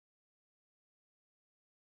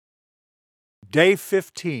Day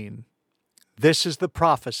 15. This is the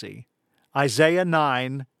prophecy. Isaiah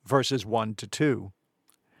 9, verses 1 to 2.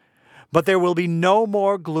 But there will be no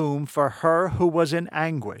more gloom for her who was in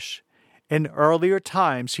anguish. In earlier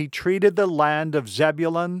times he treated the land of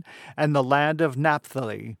Zebulun and the land of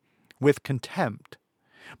Naphtali with contempt.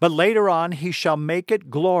 But later on he shall make it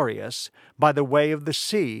glorious by the way of the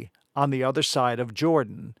sea on the other side of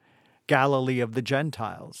Jordan, Galilee of the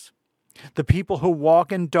Gentiles. The people who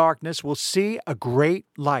walk in darkness will see a great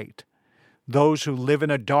light. Those who live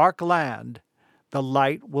in a dark land, the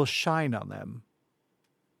light will shine on them.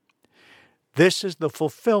 This is the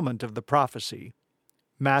fulfillment of the prophecy.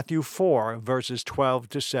 Matthew 4, verses 12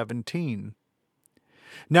 to 17.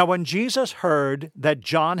 Now when Jesus heard that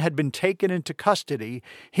John had been taken into custody,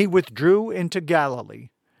 he withdrew into Galilee.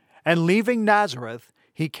 And leaving Nazareth,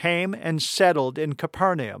 he came and settled in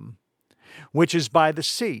Capernaum, which is by the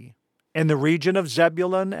sea, in the region of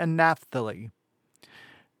Zebulun and Naphtali.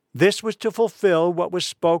 This was to fulfill what was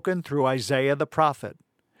spoken through Isaiah the prophet.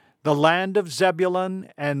 The land of Zebulun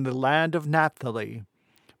and the land of Naphtali,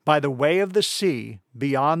 by the way of the sea,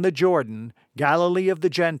 beyond the Jordan, Galilee of the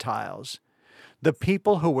Gentiles. The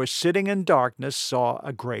people who were sitting in darkness saw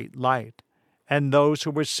a great light, and those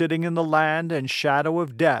who were sitting in the land and shadow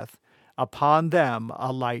of death, upon them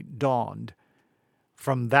a light dawned.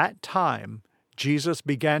 From that time Jesus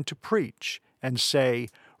began to preach and say,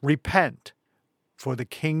 Repent, for the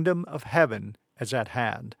kingdom of heaven is at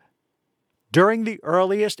hand. During the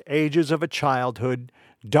earliest ages of a childhood,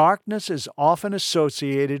 darkness is often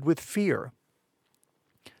associated with fear.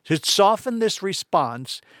 To soften this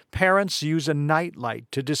response, parents use a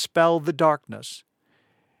nightlight to dispel the darkness.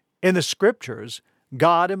 In the Scriptures,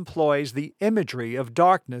 God employs the imagery of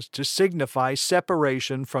darkness to signify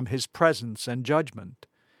separation from His presence and judgment.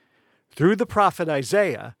 Through the prophet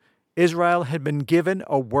Isaiah, Israel had been given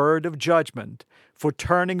a word of judgment for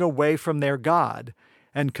turning away from their God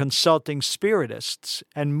and consulting spiritists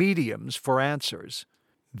and mediums for answers.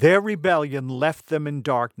 Their rebellion left them in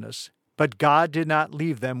darkness, but God did not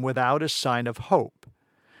leave them without a sign of hope.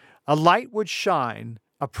 A light would shine,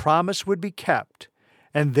 a promise would be kept,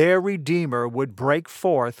 and their Redeemer would break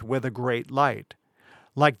forth with a great light,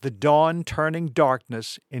 like the dawn turning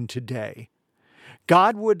darkness into day.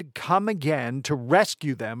 God would come again to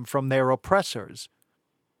rescue them from their oppressors.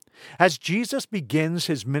 As Jesus begins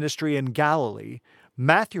his ministry in Galilee,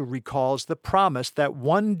 Matthew recalls the promise that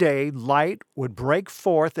one day light would break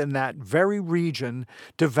forth in that very region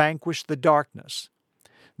to vanquish the darkness.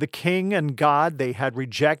 The King and God they had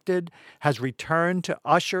rejected has returned to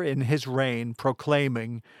usher in his reign,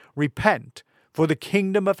 proclaiming, Repent, for the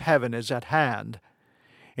kingdom of heaven is at hand.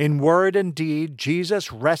 In word and deed,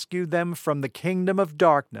 Jesus rescued them from the kingdom of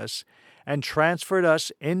darkness and transferred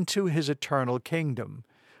us into his eternal kingdom.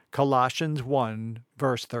 Colossians 1,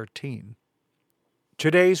 verse 13.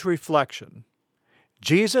 Today's reflection.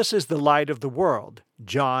 Jesus is the light of the world,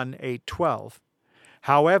 John 8:12.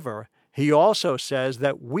 However, he also says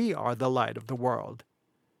that we are the light of the world,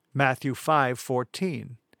 Matthew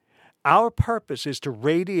 5:14. Our purpose is to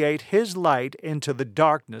radiate his light into the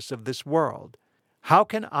darkness of this world. How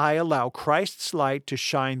can I allow Christ's light to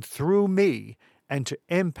shine through me and to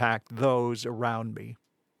impact those around me?